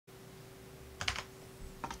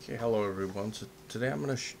Okay, hello everyone. So today I'm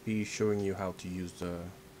going to be showing you how to use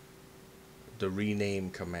the rename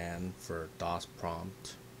command for DOS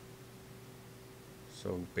prompt.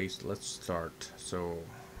 So let's start.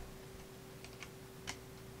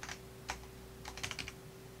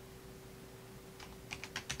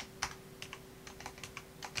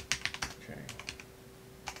 Okay.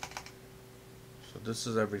 So this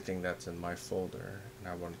is everything that's in my folder, and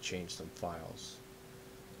I want to change some files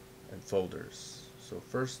and folders. So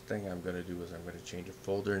first thing I'm going to do is I'm going to change a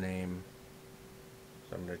folder name.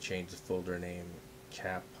 So I'm going to change the folder name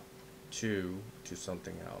cap2 to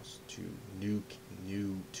something else, to new2.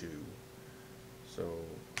 So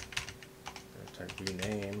I'm going to type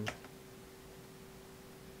rename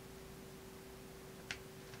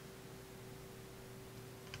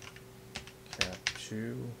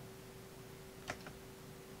cap2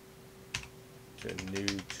 to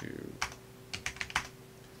new2.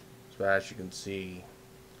 So as you can see,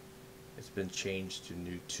 it's been changed to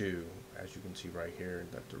new2, as you can see right here in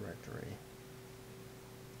that directory.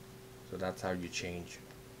 So that's how you change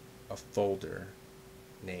a folder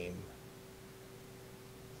name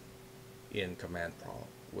in command prompt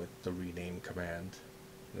with the rename command.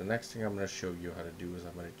 And the next thing I'm going to show you how to do is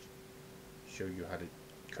I'm going to show you how to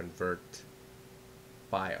convert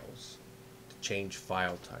files, to change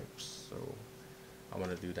file types. So I'm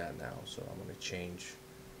going to do that now. So I'm going to change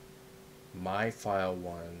my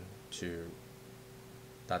file1 to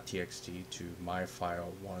 .txt to my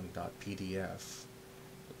file1.pdf. So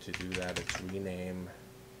to do that, it's rename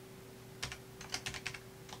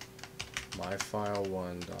my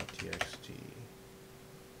file1.txt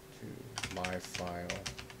to my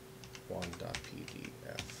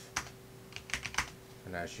file1.pdf.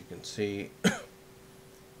 And as you can see, the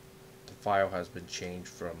file has been changed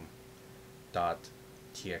from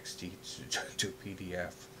 .txt to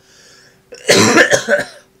PDF.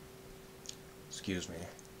 Excuse me.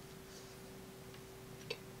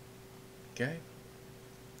 Okay.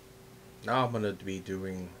 Now I'm going to be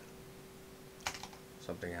doing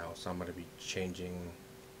something else. I'm going to be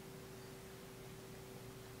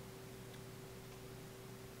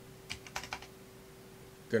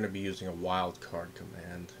using a wildcard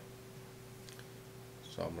command.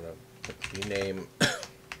 So I'm going to put rename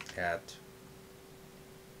at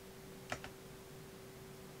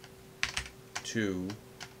 2,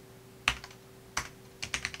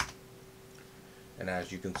 and as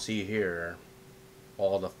you can see here,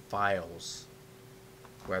 all the files,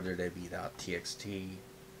 whether they be .txt,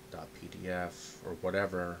 .pdf, or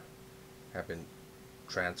whatever, have been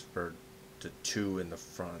transferred to 2 in the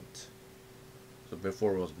front. So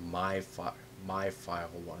before it was my file 1,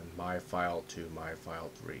 my file 2, my file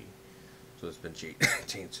 3. So it's been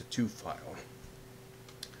changed to 2 file.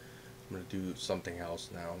 I'm going to do something else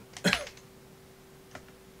now.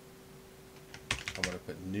 I'm going to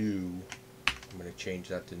put new. I'm going to change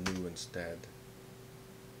that to new instead.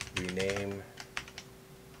 Rename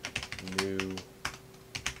new.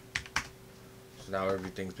 So now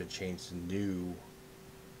everything's been changed to new.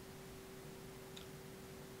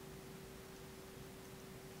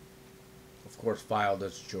 Of course, file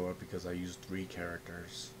doesn't show up because I used 3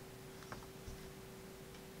 characters.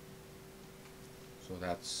 So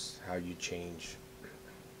that's how you change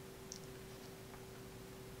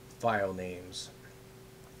file names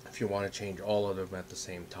if you want to change all of them at the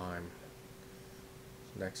same time.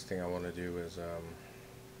 Next thing I want to do is I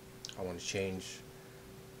want to change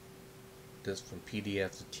this from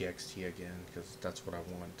PDF to TXT again, because that's what I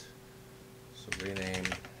want. So rename.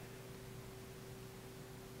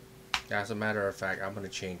 As a matter of fact, I'm going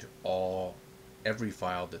to change every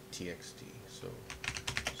file to TXT. So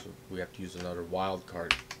we have to use another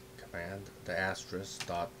wildcard command, the asterisk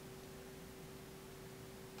dot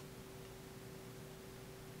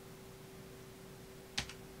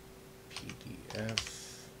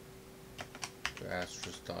PDF to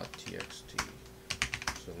asterisk dot TXT.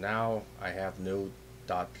 So now I have no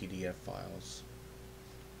 .pdf files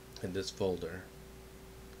in this folder,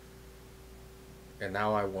 and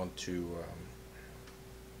now I want to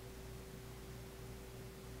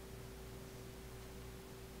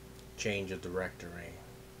change a directory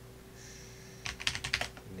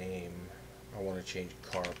name. I want to change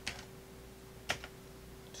carp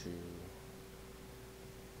to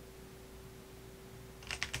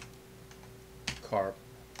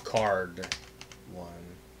card 1.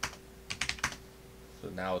 So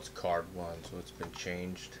now it's card 1, so it's been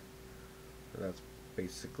changed. So that's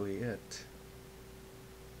basically it.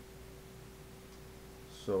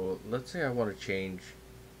 So let's say I want to change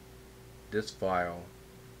this file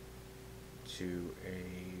to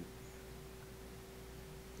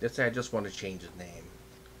let's say I just want to change the name.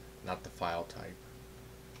 not the file type.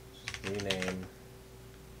 Just rename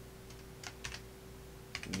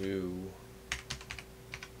new,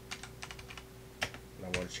 and I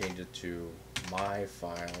want to change it to my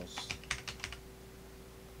files,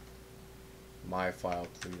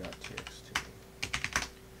 myfile3.txt.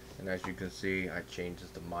 And as you can see, I changed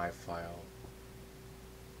it to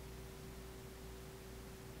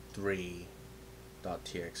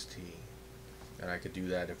myfile3.txt. And I could do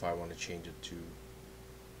that if I want to change it to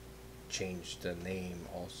change the name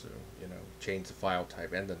also, you know, change the file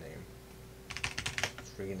type and the name.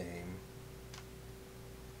 Let's rename,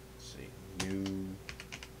 let's see, new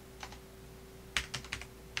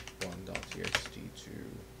 1.txt to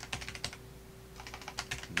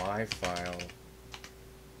my file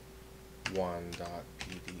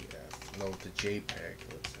 1.pdf. No, the JPEG,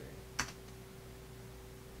 let's see.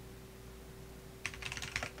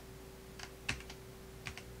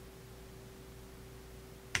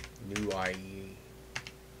 New IE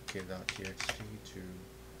 .txt to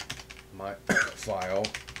my file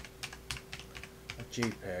a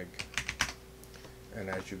JPEG, and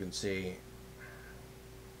as you can see,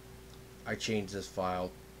 I changed this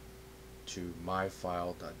file to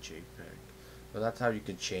myfile.jpg. So that's how you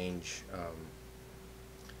can change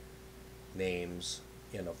names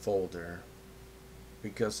in a folder,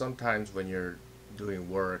 because sometimes when you're doing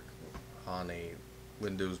work on a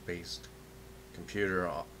Windows-based computer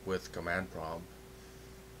with command prompt,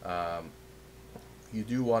 you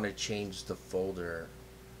do want to change the folder.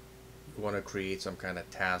 You want to create some kind of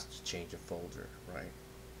task to change a folder, right?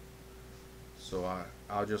 So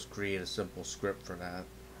I'll just create a simple script for that,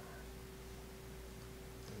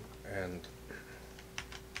 and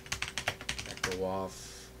echo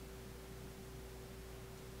off,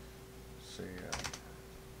 say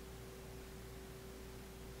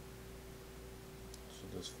so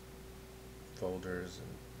this folder is in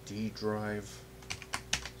D drive,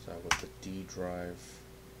 so with the D drive,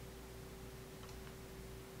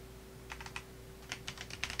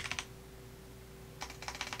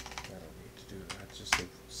 I don't need to do that, just a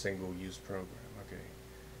single use program. Okay,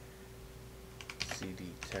 cd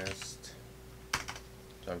test,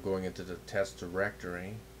 so I'm going into the test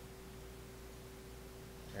directory,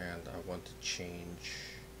 and I want to change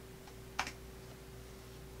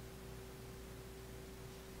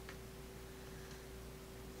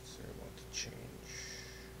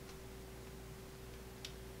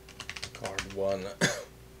card 1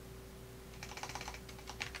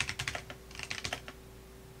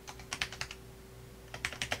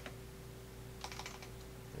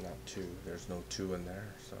 not 2, there's no 2 in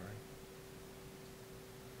there, sorry.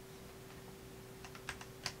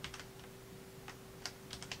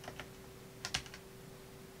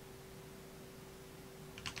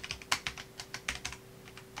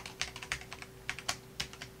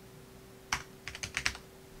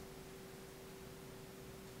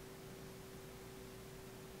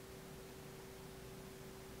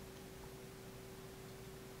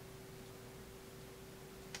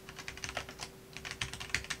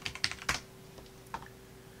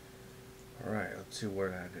 Alright, let's see where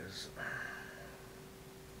that is.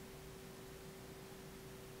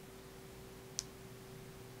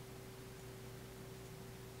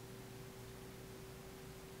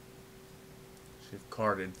 See if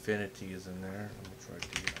card infinity is in there. Let me try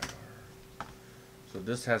dir. So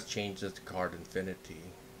this has changed it to card infinity.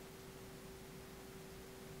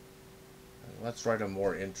 And let's write a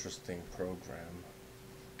more interesting program.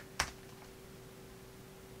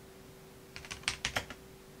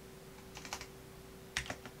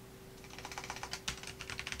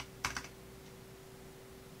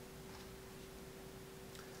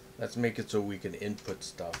 Let's make it so we can input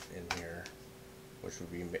stuff in here, which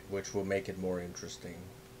will make it more interesting.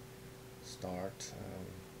 Start.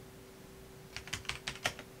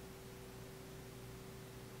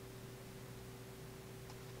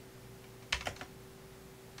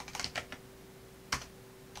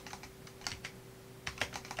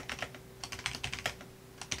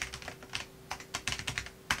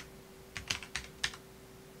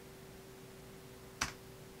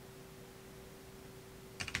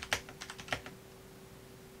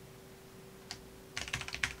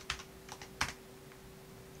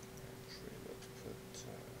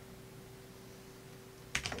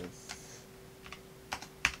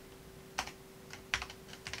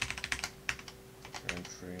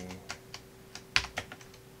 Entry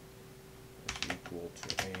is equal to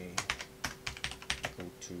a go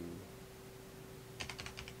to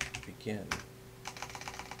begin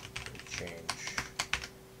change.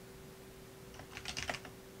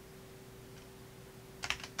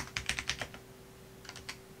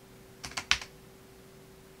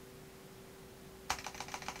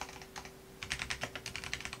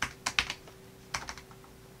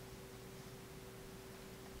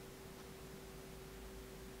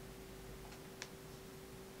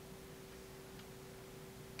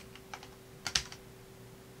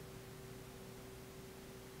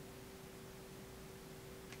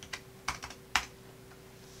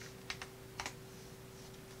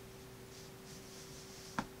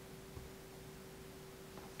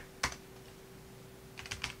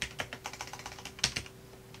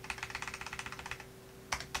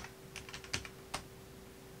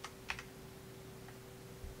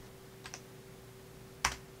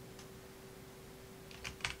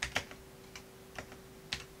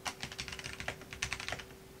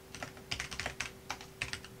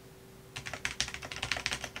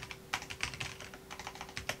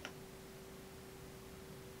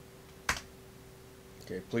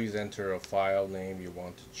 Okay, please enter a file name you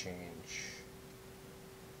want to change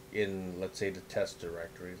in, let's say, the test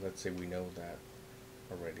directory. Let's say we know that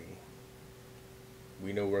already.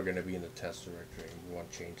 We know we're going to be in the test directory and we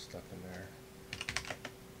want to change stuff in there.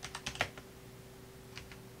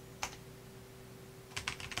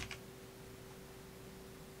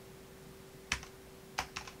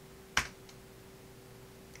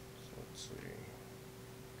 So let's see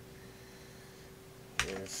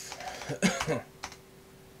if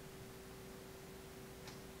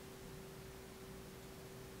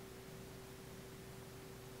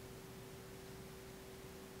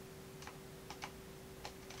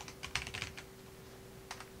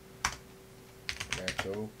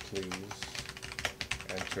echo, please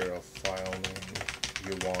enter a file name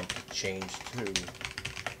you want to change to.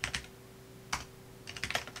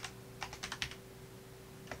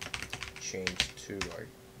 Change to, I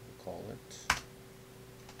call it.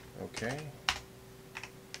 Okay.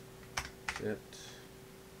 That's it.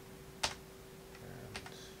 And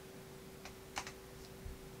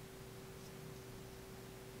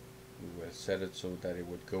we will set it so that it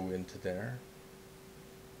would go into there.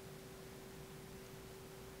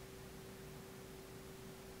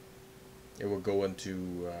 It will go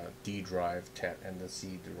into D drive and the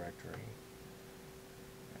C directory.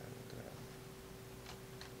 And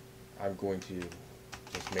I'm going to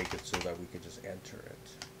just make it so that we can just enter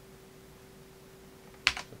it.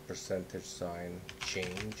 The percentage sign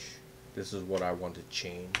change. This is what I want to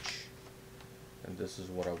change. And this is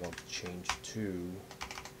what I want to change to.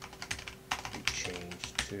 We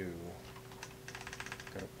change to.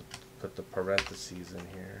 Gotta put the parentheses in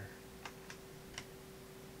here.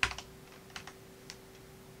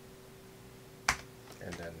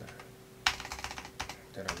 And then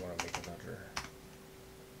I want to make another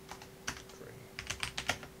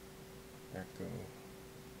echo.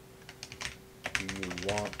 Do you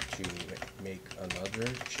want to make another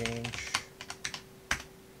change?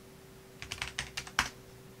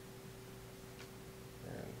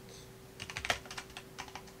 And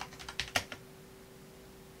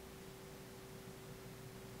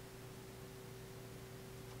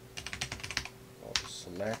I'll just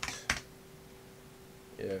select.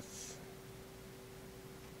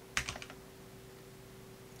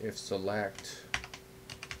 If select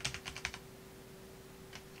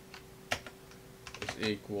is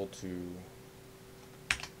equal to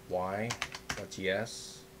y, that's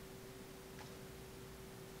yes.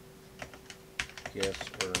 Yes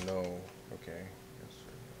or no. Okay. Yes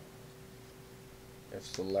or no. If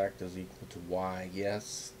select is equal to y,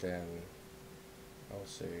 yes, then I'll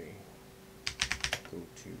say go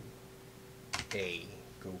to A.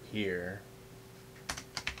 Go here.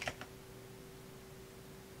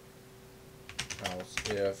 Else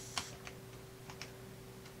if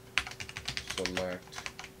select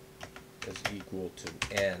is equal to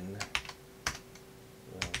n,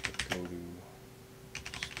 we'll have to go to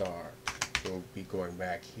start. We'll be going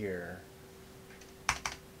back here,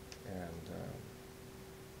 and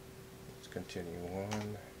let's continue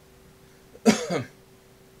on.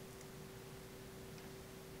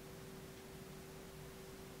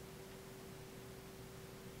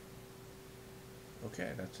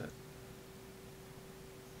 Okay, that's it.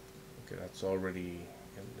 Okay, that's already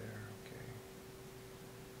in there. Okay,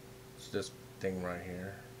 it's this thing right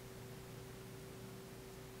here.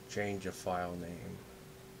 Change a file name.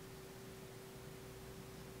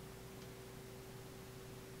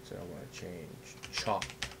 So I want to change chop.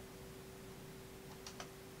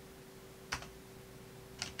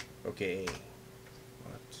 Okay.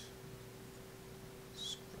 What?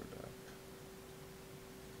 Screwed up.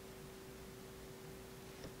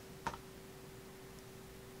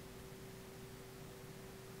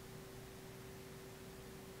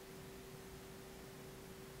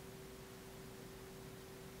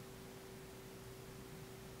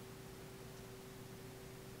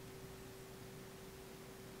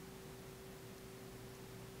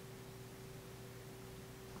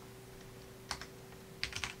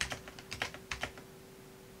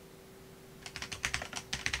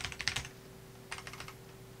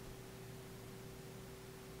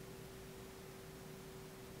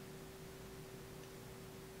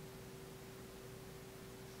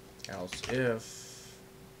 Else if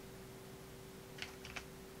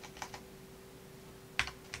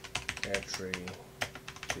entry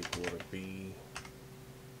is equal to B,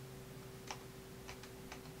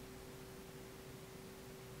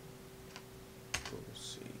 go to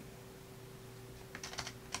C.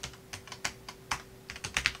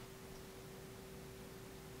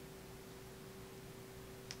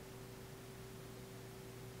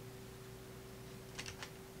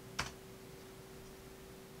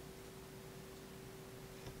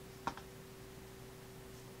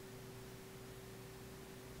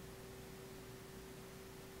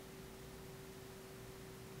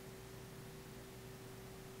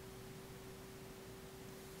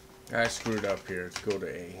 I screwed up here. Let's go to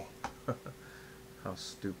A. How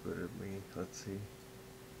stupid of me. Let's see.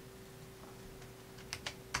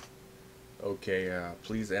 Okay,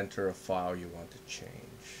 please enter a file you want to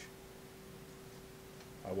change.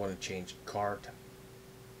 I want to change cart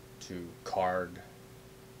to card.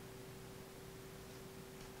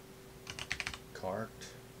 Cart.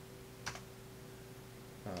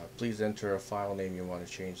 Please enter a file name you want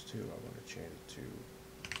to change to. I want to change it to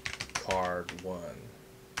card1.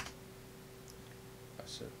 I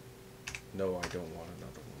said, no, I don't want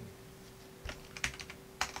another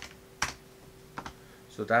one.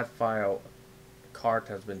 So that file, cart,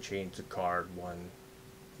 has been changed to card1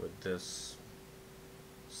 with this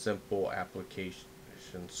simple application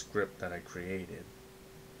script that I created.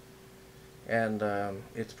 And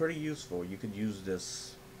it's pretty useful. You could use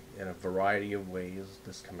this in a variety of ways,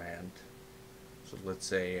 this command. So let's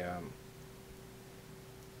say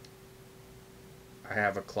I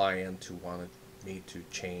have a client who wanted me to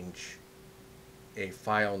change a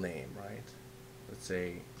file name, right? Let's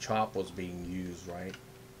say chop was being used, right?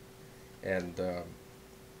 And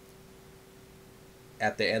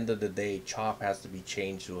at the end of the day, chop has to be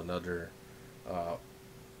changed to another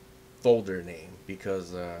folder name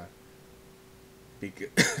because the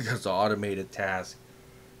automated task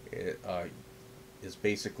is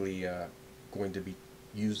basically going to be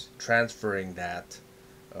transferring that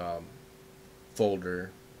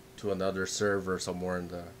folder to another server somewhere in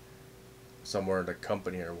the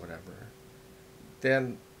company or whatever.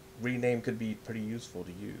 Then rename could be pretty useful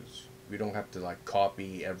to use. We don't have to like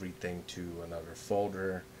copy everything to another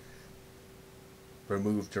folder,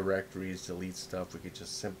 remove directories, delete stuff. We could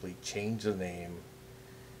just simply change the name,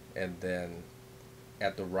 and then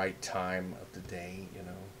at the right time of the day, you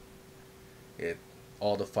know,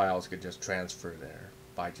 all the files could just transfer there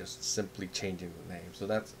by just simply changing the name. So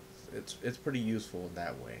it's pretty useful in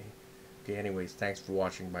that way. Okay, anyways, thanks for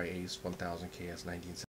watching my Ace 1000 KS 1970.